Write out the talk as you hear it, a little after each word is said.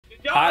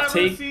Hot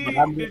take, but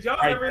I'm Did y'all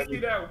right ever there. see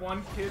that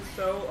one kid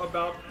show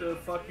about the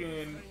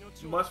fucking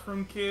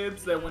mushroom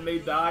kids that when they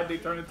died they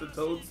turn into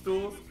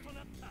toadstools?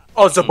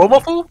 Oh, it's a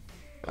Boba Fu?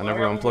 I Why never y'all want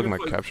me unplugged to my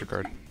play capture Poochie?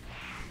 card.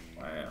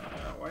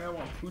 Why y'all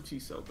want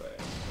Poochie so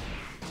bad?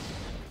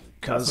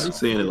 Why you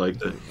saying it like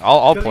that?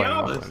 I'll Cause play him.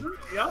 I'll play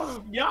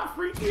him. y'all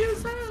freaky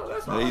as hell.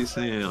 That's Why all. you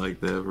saying it like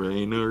that, bro?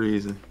 Ain't no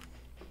reason.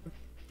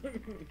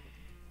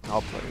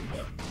 I'll play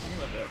him.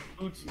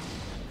 Poochie.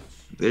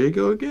 There you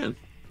go again.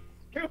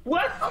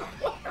 What?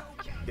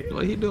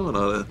 Why he doing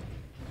all that?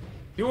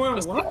 Doing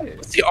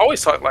what? He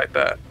always talk like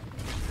that.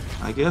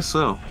 I guess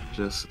so.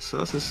 Just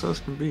sus as sus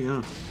can be,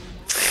 huh?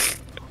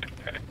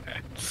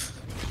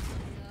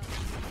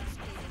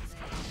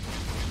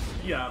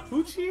 Yeah,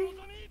 Poochie?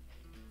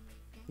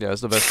 Yeah,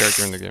 it's the best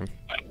character in the game.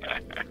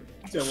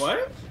 You said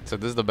what? So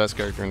this is the best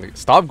character in the game.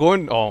 Stop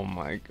going. Oh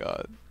my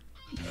god.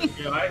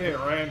 Yo, I hit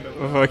random.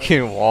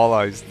 Fucking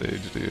walleye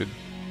stage, dude.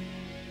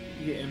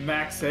 Getting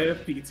max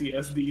head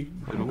PTSD.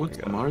 And what's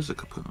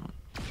Marzipan?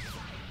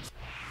 Is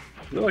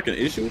there like an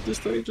issue with this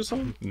stage or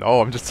something?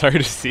 No, I'm just tired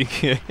of seeing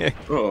it.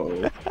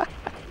 Oh,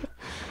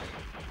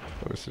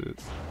 Oh shit.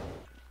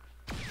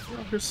 you're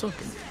out here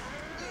sucking.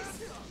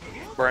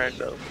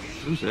 Brando.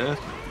 Who's that?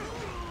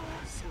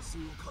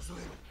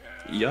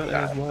 Y'all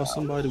asked why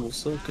somebody was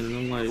sucking, and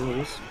I'm like,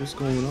 yo, what's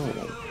going on?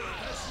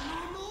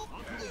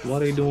 Why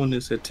they doing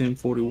this at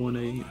 10:41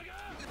 a.m.?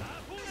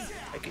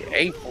 Make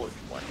it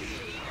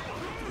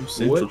 8:41.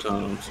 Central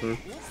Time, sir.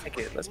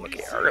 Let's make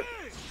it early.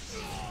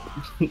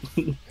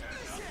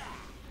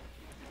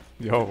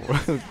 Yo.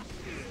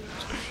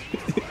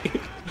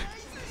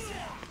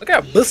 Look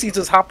at Bussy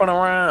just hopping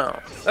around.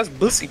 That's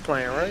Bussy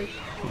playing, right?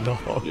 No.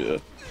 Yeah.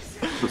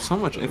 Put so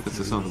much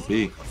emphasis on the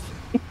B.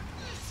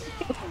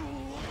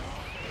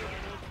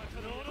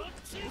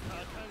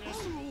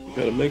 You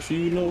gotta make sure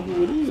you know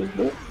who it is,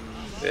 bro.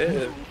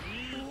 Yeah.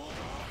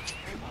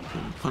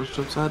 Punched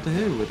upside the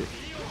head with it.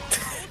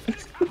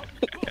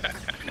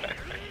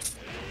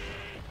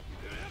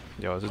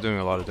 Yo, this is doing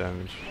a lot of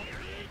damage.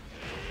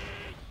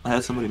 I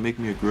had somebody make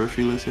me a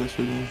grocery list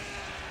yesterday.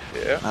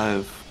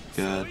 Yeah.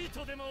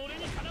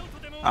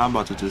 I'm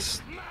about to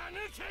just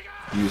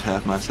use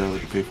half my salary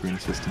to pay for an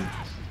assistant.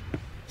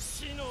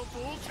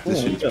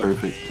 This shit is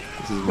perfect.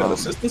 This is Got wild.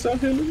 assistants out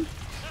here, nigga?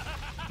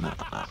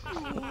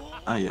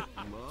 Not yet.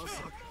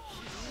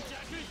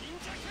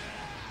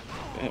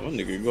 Damn, my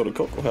nigga go to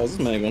CoCo house. This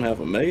man gonna have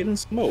a maid and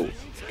smoke.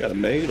 Got a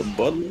maid, a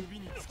butler.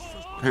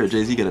 I heard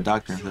Jay-Z get a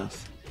doctor in his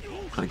house.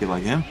 Trying to get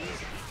like him.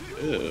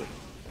 Yeah.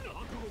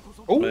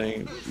 Oh.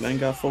 Man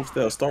got folks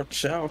that'll start the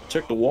shower,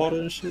 check the water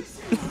and shit.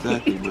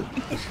 Exactly, but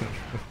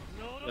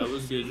That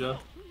was good, Joe.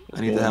 I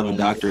need to have a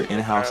doctor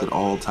in-house at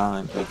all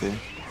times, okay?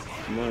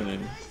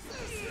 Man,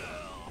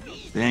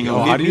 They ain't Yo,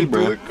 gonna how get do you me, do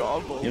bro. it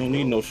combo? you don't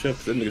need no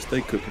chef. That nigga stay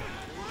cooking.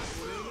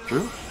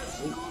 True.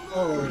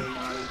 Oh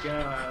my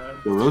god.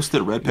 The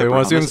roasted red Hey, pepper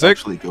wanna see him hummus sick?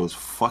 actually goes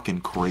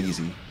fucking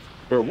crazy.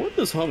 Bro, what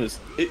does hummus?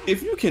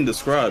 If you can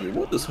describe it,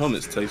 what does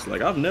hummus taste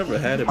like? I've never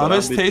had it. But I've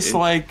Hummus been tastes in-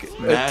 like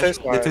mashed.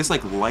 tastes like- It tastes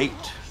like light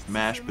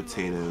mashed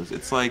potatoes.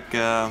 It's like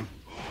not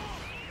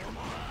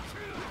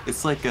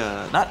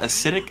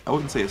acidic. I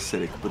wouldn't say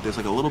acidic, but there's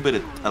like a little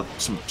bit of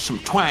some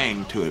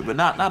twang to it, but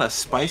not a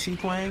spicy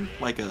twang.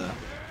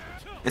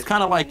 It's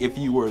kind of like if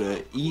you were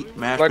to eat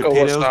mashed Like a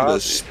potatoes with a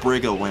wasabi.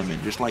 sprig of lemon,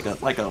 just like a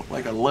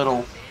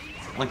little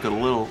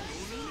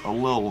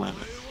lemon.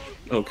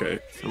 Okay.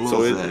 A little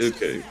So zest.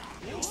 okay.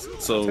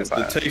 So Tastes the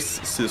like-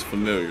 taste is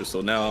familiar.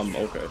 So now I'm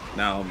okay.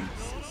 Now I'm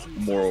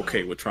more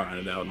okay with trying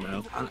it out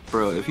now.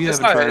 Bro, if you It's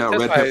haven't like- tried out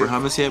it's red pepper like-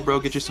 hummus yet, bro,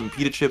 get you some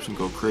pita chips and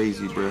go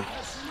crazy, bro.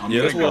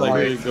 Yeah, that's what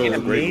I hear like, goes in a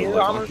great meal, with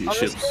like honestly? monkey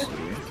chips.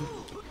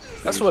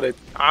 That's what it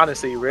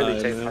honestly really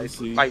Alright, tastes man, like.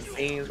 see. Like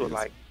beans with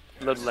like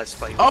a little less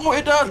flavor. Oh,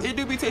 it does. It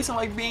do be tasting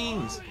like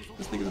beans.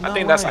 This nigga's I not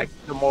think that's lying.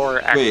 like the more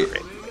Wait,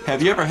 accurate.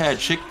 have you ever had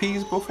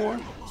chickpeas before?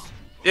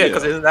 Yeah,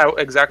 because isn't that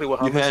exactly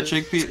what You've hummus had is?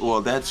 chickpeas?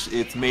 Well,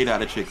 it's made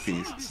out of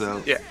chickpeas,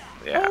 so Yeah,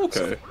 yeah. Oh,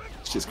 okay.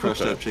 it's just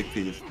crushed Okay. up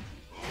chickpeas.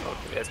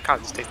 It's kind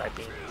of just tastes like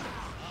beans.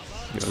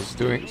 Yo, it's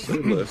doing.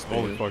 Less than-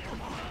 Holy fuck.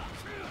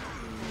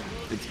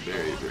 It's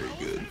very, very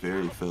good,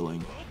 very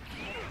filling.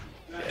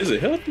 Is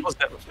it healthy? Most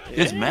definitely.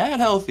 It's mad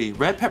healthy.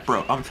 Red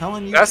pepper. I'm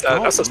telling you, That's a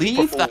don't leave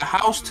superfood. the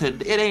house to.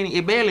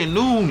 It barely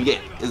noon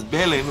yet. It's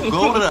barely noon.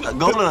 Go to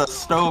the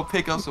store,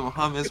 pick up some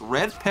hummus,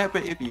 red pepper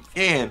if you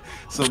can,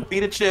 some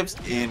pita chips,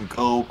 and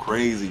go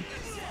crazy.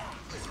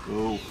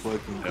 Go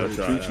fucking I'll crazy.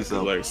 try Treat it.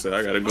 yourself. Like I said,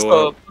 I gotta What's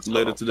go out the-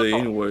 later today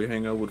anyway.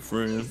 Hang out with a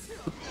friend.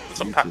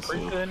 Some Treat yourself.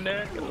 paprika in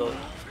there. Get a little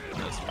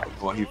spice.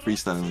 While he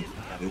freestyling.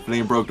 If it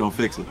ain't broke, don't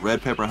fix it.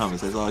 Red pepper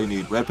hummus. That's all you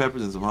need. Red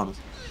peppers and some hummus.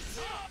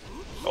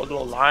 Throw a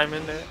little lime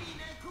in there.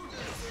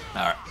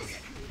 All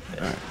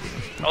right.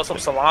 Throw some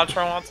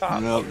cilantro on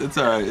top. No, it's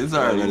all right. It's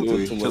all right.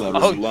 Ratatouille. Chill out.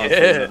 Oh, Cilantro.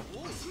 yeah.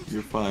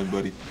 You're fine,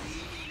 buddy.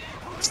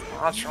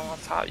 Cilantro on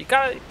top. You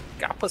gotta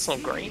put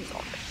some greens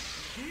on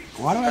there.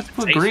 Why do I have to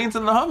put Presentation. greens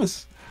in the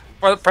hummus?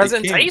 For the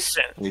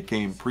presentation. It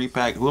came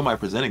pre-packed. Who am I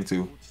presenting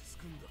to?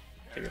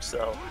 To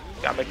yourself.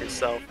 You gotta make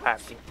yourself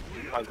happy.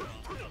 Like,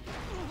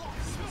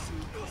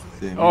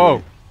 Damn,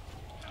 Oh.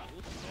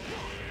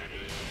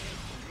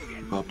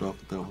 popped off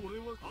with that one.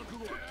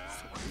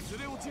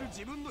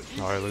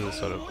 Alright, look at the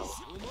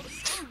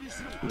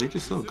setup. They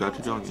just so got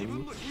you John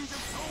game.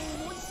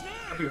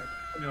 I'll be right.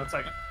 Give me 1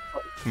 second.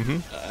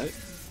 Alright.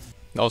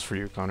 That was for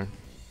you, Connor.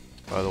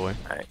 By the way.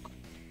 Alright.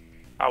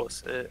 I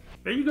was it.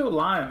 There you go,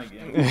 lying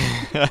again.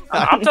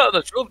 I'm telling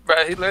the truth,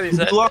 bro. He literally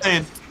said.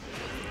 Lying.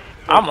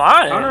 I'm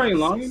lying. Connor ain't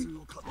lying.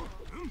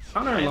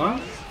 Connor ain't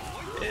lying.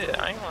 Yeah,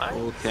 I ain't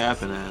lying. Old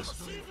capping ass.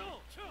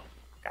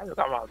 Guys are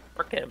talking about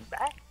freaking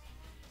back.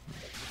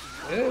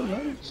 Yeah,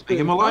 man. Make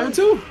him a liar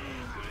too.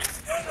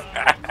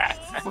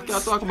 What y'all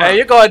talking about? Hey,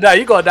 you going down?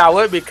 You going down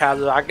with me,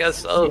 Kyle? I guess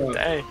so.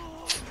 Yeah. Dang.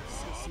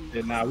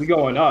 Yeah, nah, we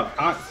going up.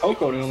 CoCo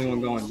the only one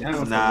going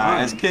down. Nah,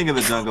 as king of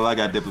the jungle, I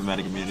got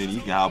diplomatic immunity.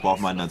 You can hop off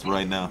my nuts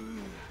right now.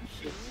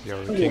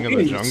 Yo, the king of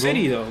the jungle.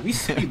 City though, we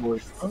city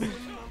boys. Bro.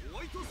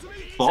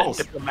 False.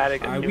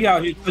 Diplomatic. Alright, we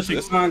out here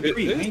touching concrete.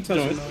 We ain't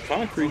touching no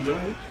concrete, bro.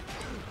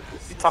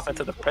 You talking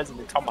to the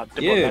president? Talking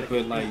about Yeah, diplomatic.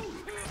 but like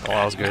Oh,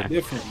 that was good.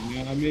 different. You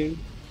know what I mean?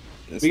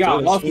 It's We got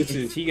still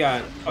offices. He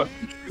got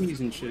fucking trees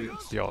and shit.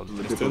 Yo,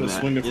 Still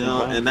swinging You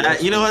know, and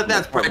that, you know what?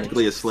 That's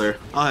practically a slur.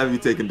 I'll have you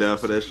taken down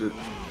for that shit.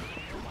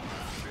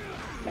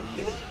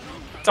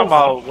 Talking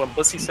about when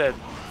Bussy said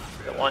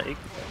the one.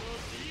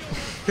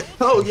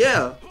 Oh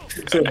yeah.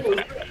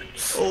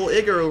 Old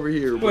Igor over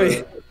here, bro.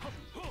 Wait.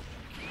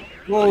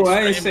 Whoa,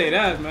 I ain't say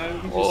that, man.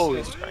 We just Oh,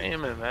 said- he's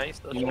screaming, man. He's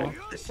still You know?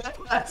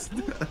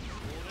 screaming.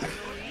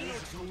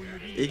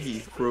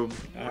 Iggy from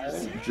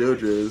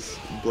JoJo's.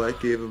 Black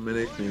gave him a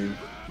nickname,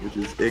 which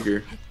is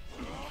Igor.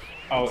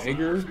 Oh,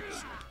 Igor?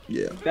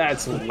 Yeah.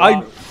 That's a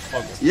lot.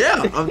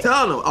 Yeah, I'm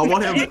telling him. I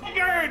want him.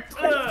 Igor.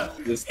 No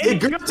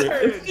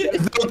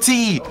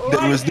T.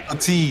 There was no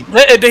T.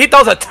 He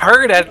throws a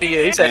turd at the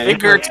end. He said,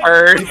 "Finger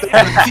turd."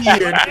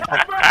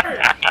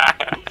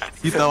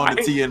 He throwing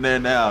the T in there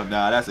now.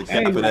 Nah, that's a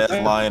capping ass,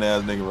 lying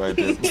ass nigga right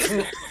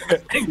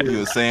there. He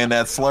was saying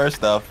that slur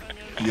stuff.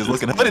 He was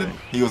looking hooded.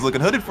 He was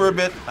looking hooded for a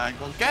bit. I ain't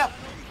gonna cap.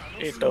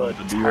 He threw a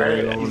Right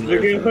turd. on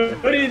Looking there.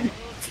 hooded.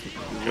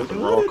 Got the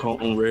raw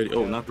cone ready.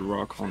 Oh, not the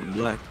raw cone.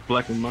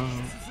 Black and mild.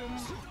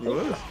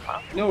 You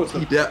know what's a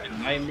He de-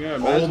 nightmare?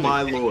 Oh Imagine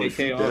my if lord, he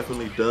KK off.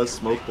 definitely does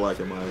smoke black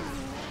and mild.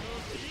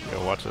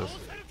 yo, watch this.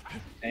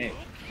 Damn.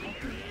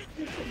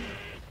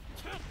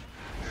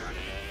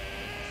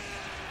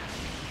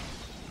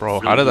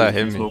 Bro, how did that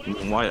hit me?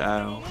 Smoking White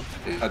Owl.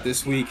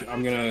 This week,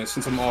 I'm gonna,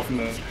 since I'm off in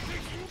the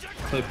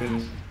clip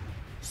and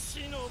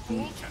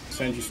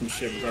send you some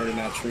shit regarding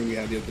that tree we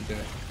had the other day.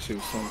 Too.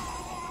 So,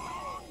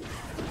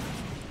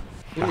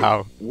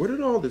 How? Where did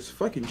all this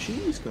fucking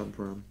cheese come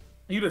from?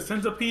 You the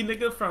centipede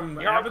nigga from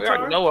We already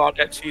Avatar? know where all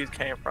that cheese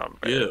came from,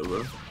 bro. Yeah,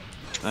 bro.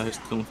 I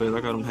just don't feel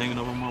like I got them hanging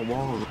up on my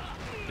wall.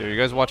 Yo, you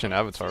guys watching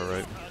Avatar,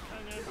 right?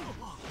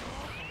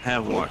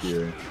 Have watched.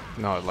 Yeah.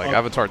 No, like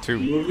Avatar 2.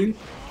 movie?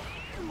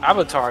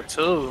 Avatar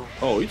too.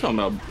 Oh, you talking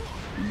about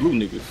blue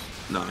niggas?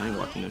 Nah, I ain't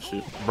watching that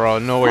shit. Bro,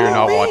 no way you're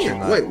not watching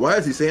that. Wait, why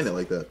is he saying it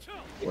like that?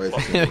 Why is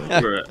he saying it like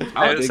that? Bruh,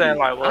 I was saying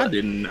like what? I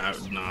didn't.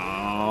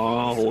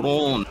 Nah, hold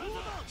on.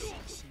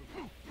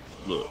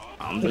 Look,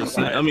 I'm just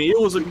saying. I mean, it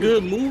was a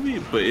good movie,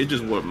 but it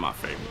just wasn't my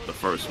favorite. The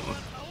first one.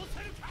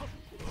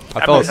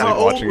 I fell How asleep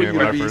old watching would it you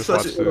when I be? first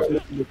Such watched a-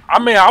 it. I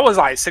mean, I was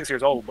like 6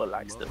 years old, but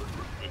like still.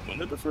 When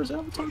did the first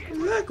Avatar come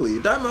out? Exactly.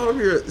 Daimao over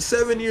here,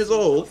 7 years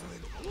old.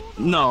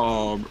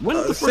 No, when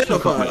did the first one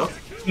come out?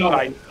 No,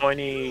 Like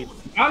 20.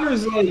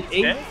 Connor's like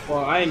 8. Yeah. Well,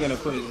 I ain't gonna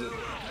put it.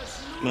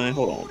 Man,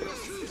 hold on, bro.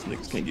 These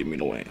niggas can't give me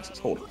no answers.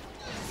 Hold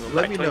on.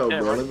 Let me know,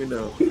 bro. Let me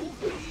know.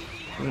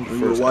 When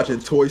you were watching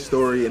Toy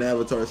Story and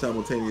Avatar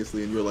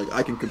simultaneously, and you're like,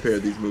 I can compare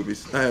these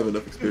movies. I have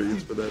enough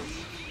experience for that.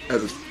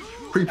 As a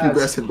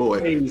prepubescent boy.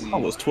 Crazy. I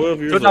was 12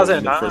 years old.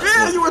 2009. when the first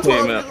Yeah, one you were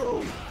came 12 out. years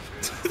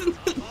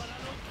old.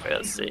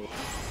 Let's see.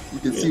 You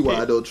can see why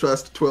I don't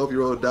trust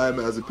 12-year-old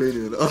Daimao's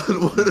opinion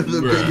on one of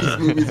the biggest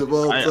movies of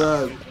all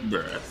time.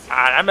 Bruh.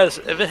 I mess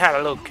if it had a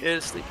little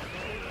kid sleep.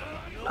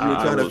 You were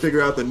trying to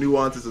figure out the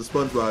nuances of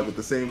SpongeBob at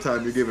the same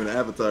time you're giving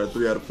Avatar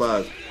 3 out of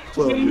 5.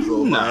 12 years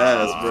old, my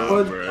ass,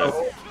 bro.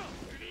 Bruh.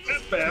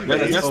 Bad,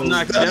 That's bad.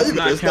 not It's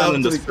not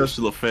counting the really-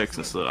 special effects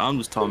and stuff. I'm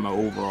just talking about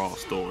overall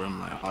story. I'm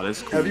like, oh,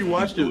 that's cool. Have you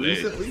watched it Cool, yeah.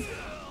 recently?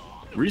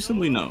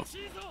 Recently, no.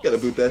 Gotta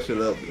boot that shit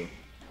up, bro.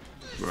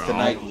 Bro,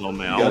 Tonight, I don't know,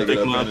 man. you I gotta don't get think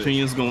up my in it.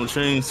 opinion's gonna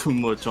change too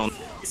much on.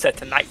 He said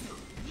tonight.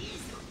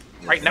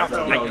 Right now,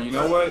 Yo, tonight. you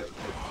know what?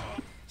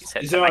 He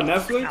said Is it on tonight.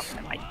 Netflix?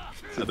 Tonight.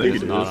 I think it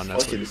It's not is. on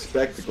Fucking Netflix.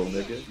 spectacle,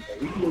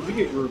 nigga. We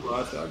get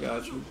robots. I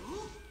got you.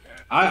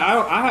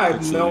 I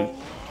had no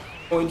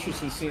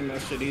interest in seeing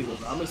that shit either.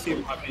 But I'm gonna see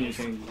if my opinion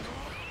changes.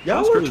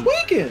 Y'all That's were crazy.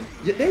 tweaking.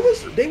 They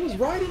was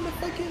riding the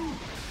fucking.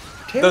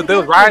 They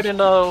was riding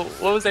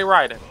what was they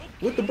riding?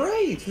 with the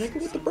braids, nigga,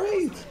 with the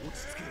braids.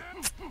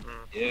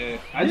 Yeah,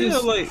 I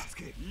just like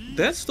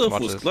that stuff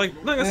Watch was this. like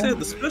I said,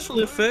 the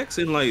special effects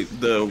and like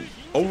the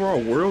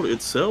overall world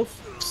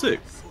itself, sick.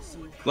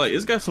 Like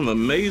it's got some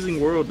amazing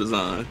world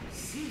design.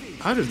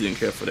 I just didn't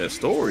care for that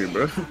story,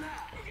 bro.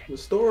 The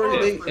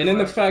story and then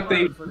the fact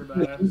they Pretty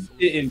bad. released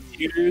it in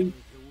theaters.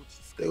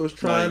 they was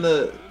trying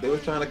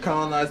to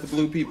colonize the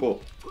blue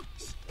people.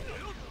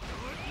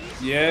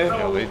 Yeah.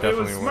 No, they it was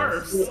definitely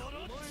were. Smurfs.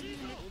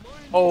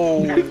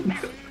 Oh,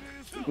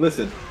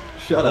 Listen,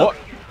 shut What? up.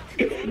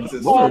 This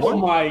is Oh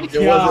my It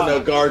wasn't a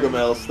god.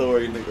 Gargamel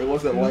story. Nigga. It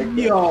wasn't like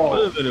that. Yo.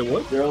 Wait a minute,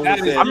 what? They're only That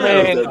is- saying I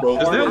because mean, they're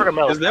both. Is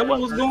Gargamel. that what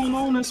was going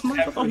on in Smurf?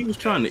 I thought he was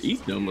trying to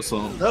eat them or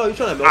something. No, you're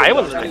trying to I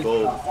melt was- down the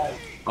gold.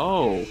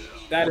 Oh.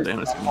 That is Damn,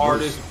 the that's even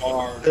hardest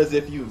bar. Because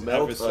if you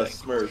melt a Ever say.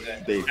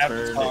 Smurf, they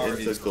turn Avatar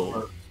into is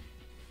gold.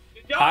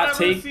 Did y'all Hot ever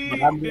take, see?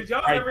 but I'm Did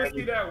y'all right ever there.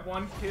 see that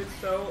one kid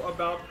show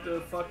about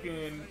the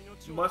fucking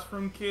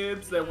mushroom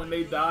kids that when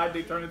they died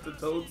they turn into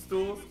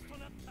toadstools?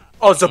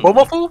 oh,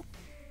 Zaboomafoo?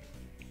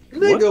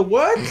 Nigga,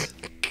 what?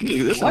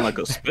 Nigga, this sound like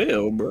a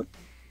spell, bro.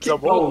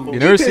 Zaboomafoo. You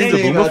never Keep seen that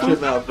name out your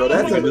Zaboomafoo? mouth, bro.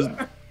 That's Nigga, a, this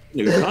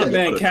nigga trying to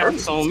Man, put a Captain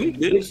curse on me,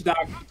 bitch. Witch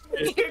Doctor.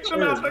 Kicked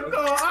him out the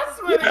car. I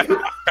swear to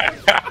God.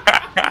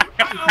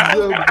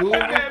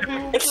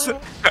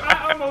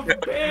 I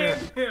almost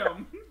banned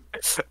him.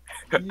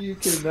 you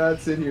cannot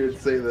sit here and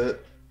say that.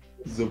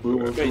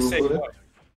 Zaboomafoo. Wait, say what?